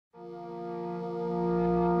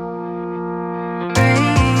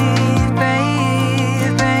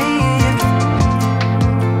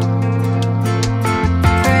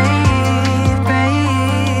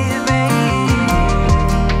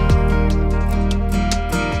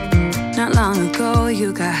long ago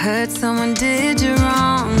you got hurt, someone did you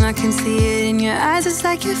wrong. I can see it in your eyes, it's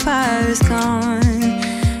like your fire is gone.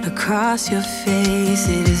 Across your face,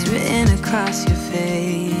 it is written across your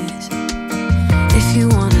face. If you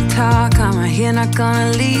wanna talk, I'm right here, not gonna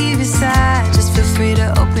leave your side. Just feel free to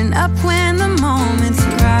open up when the moment's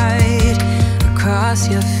right. Across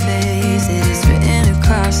your face, it is written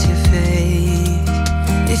across your face.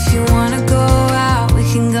 If you wanna go out, we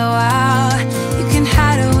can go out. You can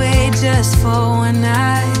hide away just for one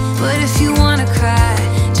night. But if you wanna cry,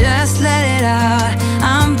 just let it out.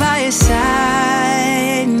 I'm by your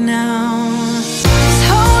side now. Just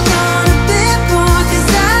hold on a bit more, 'cause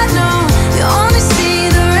I know you only see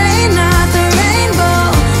the rain, not the rainbow.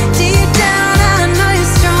 Deep down I know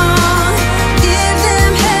you're strong. Give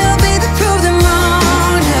them hell, baby, prove them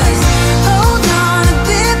wrong. Just hold on a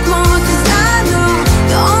bit more, 'cause I know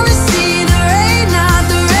you only see the rain, not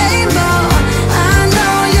the rainbow. I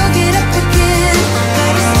know you'll get up again.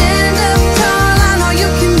 Better stand up tall, I know you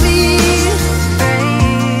can be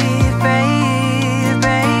brave, brave,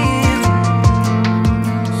 brave.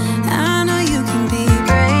 I know you can be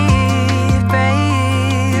brave,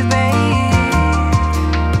 brave, brave.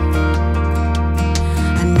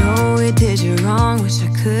 I know it did you wrong, wish I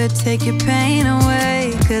could take your pain away.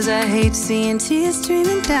 'Cause I hate seeing tears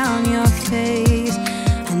streaming down your face.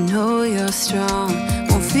 I know you're strong,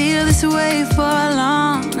 won't feel this way for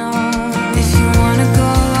long, no. If you wanna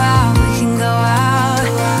go out, we can go out.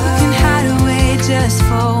 You can hide away just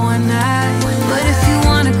for one night. But if you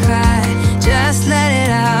wanna cry, just let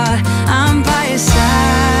it out. I'm by your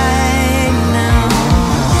side now.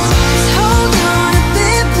 Just hold on a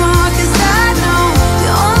bit more, 'cause I know you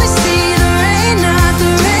only see the rain, not the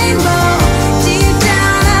rainbow. Deep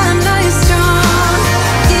down I know you're strong.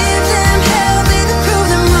 Give them hell, baby, prove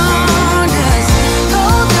them wrong. Just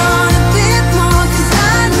hold on a bit more, 'cause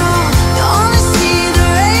I know you only see the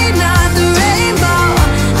rain, not the rainbow.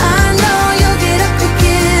 I know you'll get up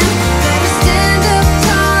again. Better stand up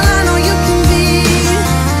tall, I know you can be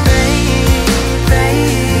brave,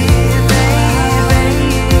 brave, brave,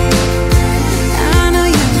 brave. I know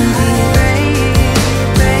you can be brave,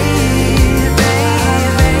 brave,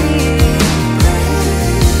 brave, brave.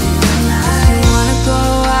 If you wanna go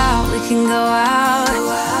out, we can go out.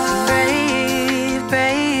 Brave,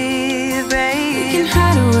 brave, brave. We can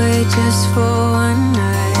hide away just for one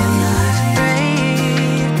night.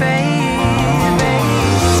 Brave, brave,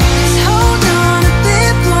 brave. Just hold on a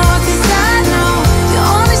bit more, 'cause I know you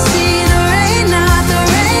only see the rain, not the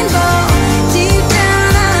rainbow. Deep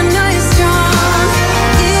down I know you're strong.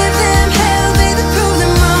 Give them hell, baby, prove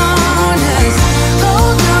them wrong. Just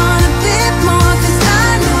hold on a bit more, 'cause I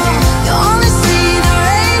know you only see the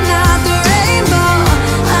rain, not the rainbow.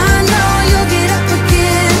 I know you'll get up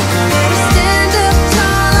again. Better stand up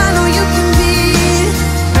tall, I know you can be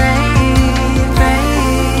brave,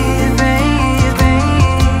 brave, brave, brave.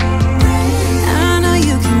 I know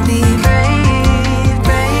you can be brave,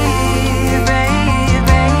 brave, brave,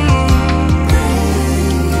 brave.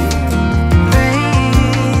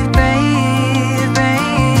 Brave, brave,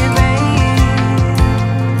 brave, brave.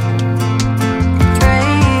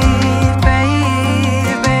 Brave,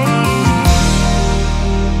 brave, brave.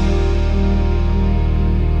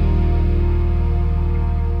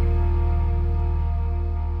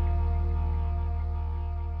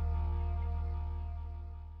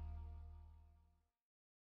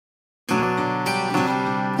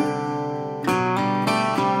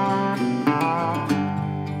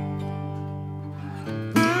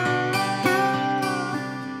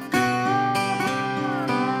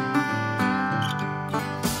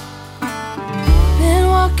 Been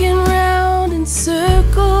walking round in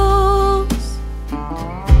circles,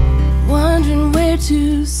 wondering where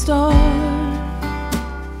to start.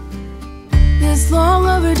 This long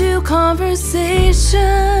overdue conversation,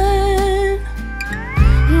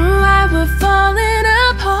 why we're falling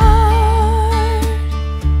apart.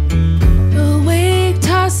 Awake,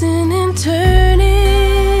 tossing and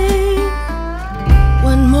turning,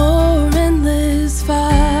 one more endless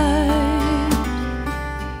fight.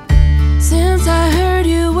 Since I heard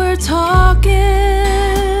you were talking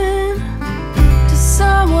to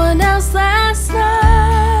someone else last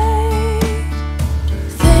night.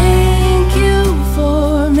 Thank you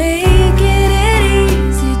for making it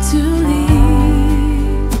easy to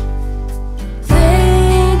leave.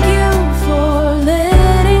 Thank you for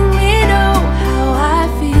letting me know how I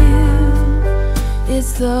feel.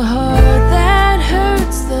 It's the heart that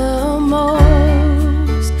hurts the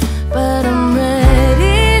most, but I'm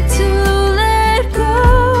ready to let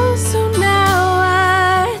go. So now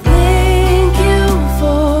I thank you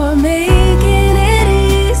for making it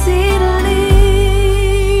easy to leave.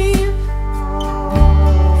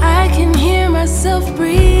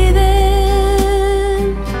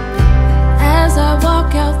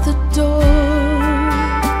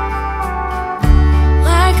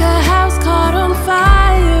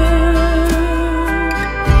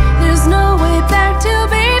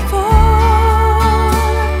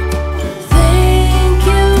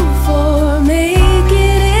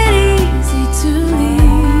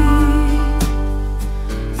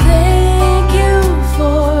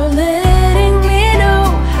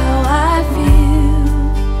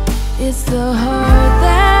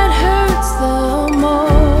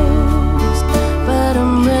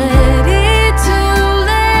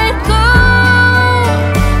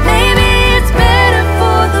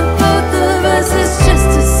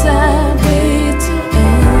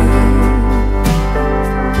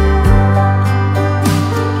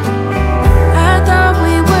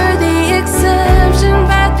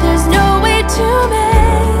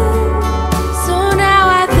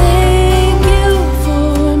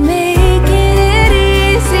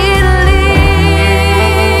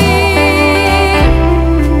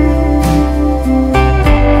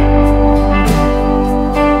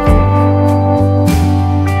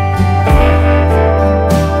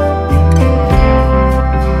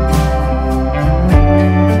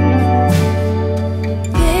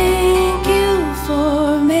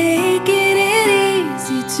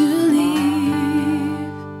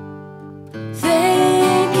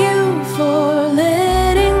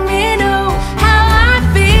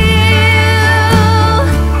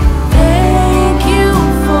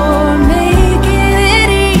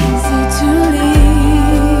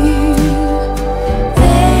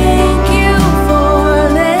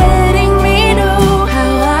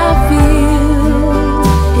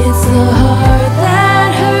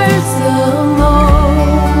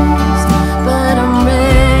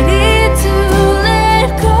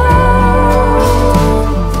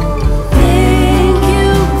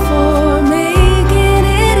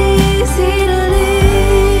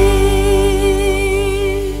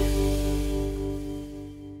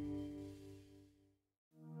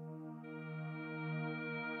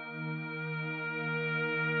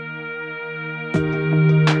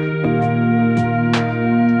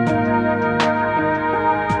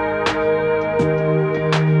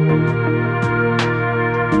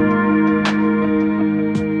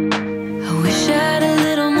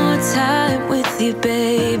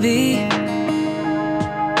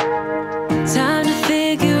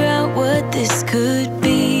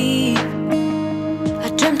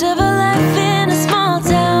 Dreamed of a life in a small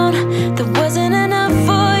town that wasn't enough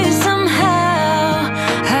for you somehow.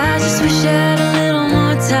 I just wish I had a little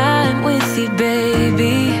more time with you,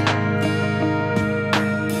 baby.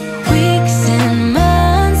 Weeks and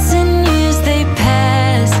months and years they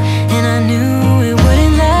passed, and I knew it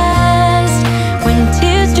wouldn't last. When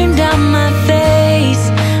tears streamed down my face,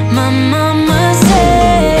 my mama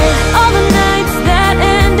said, all the nights that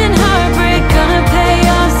end in heartbreak gonna pay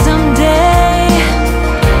off someday.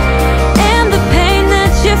 And the pain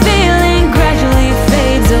that you're feeling gradually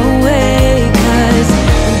fades away. 'Cause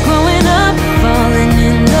growing up, falling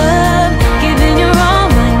in love, giving your all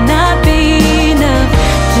might not be enough.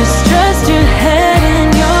 Just trust your head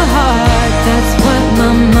and your heart, that's what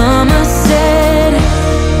my mama said.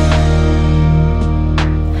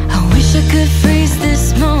 I wish I could freeze this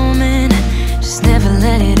moment, just never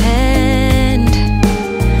let it end.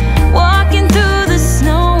 Walking through the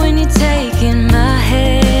snow when you're taking my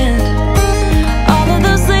hand. All of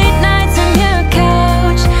those late nights on your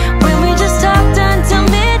couch when we just talked until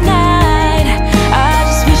midnight. I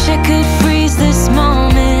just wish I could freeze this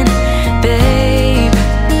moment, babe.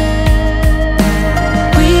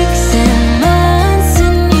 Weeks and months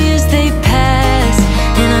and years they passed,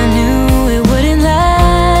 and I knew it wouldn't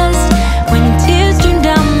last. When tears streamed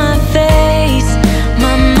down my face,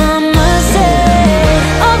 my mama said,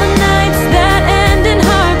 all the nights that end in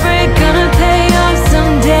heartbreak gonna pay off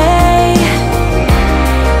someday.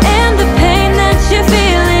 And the pain that you're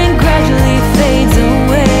feeling gradually fades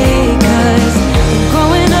away. 'Cause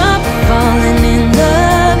growing up, falling in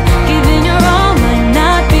love, giving your all might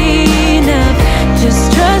not be enough. Just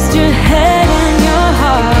trust your head and your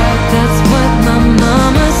heart, that's what my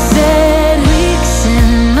mama said. Weeks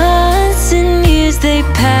and months and years they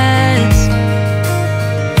passed,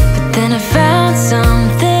 but then I found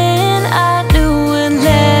something I knew would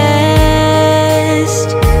last.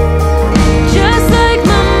 Just like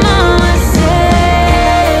my mama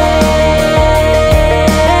said,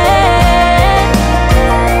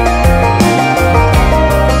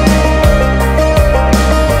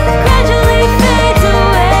 gradually fades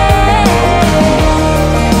away.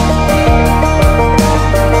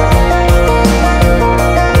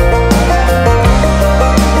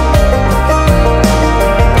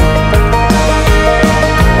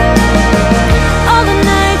 All the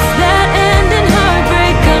nights that end in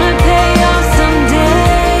heartbreak gonna pay off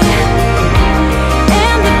someday.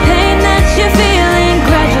 And the pain that you're feeling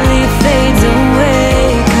gradually fades away.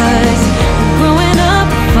 'Cause growing up,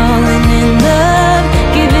 falling in love,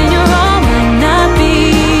 giving your all might not be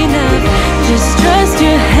enough. Just trust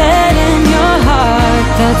your head and your heart,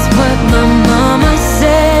 that's what my mama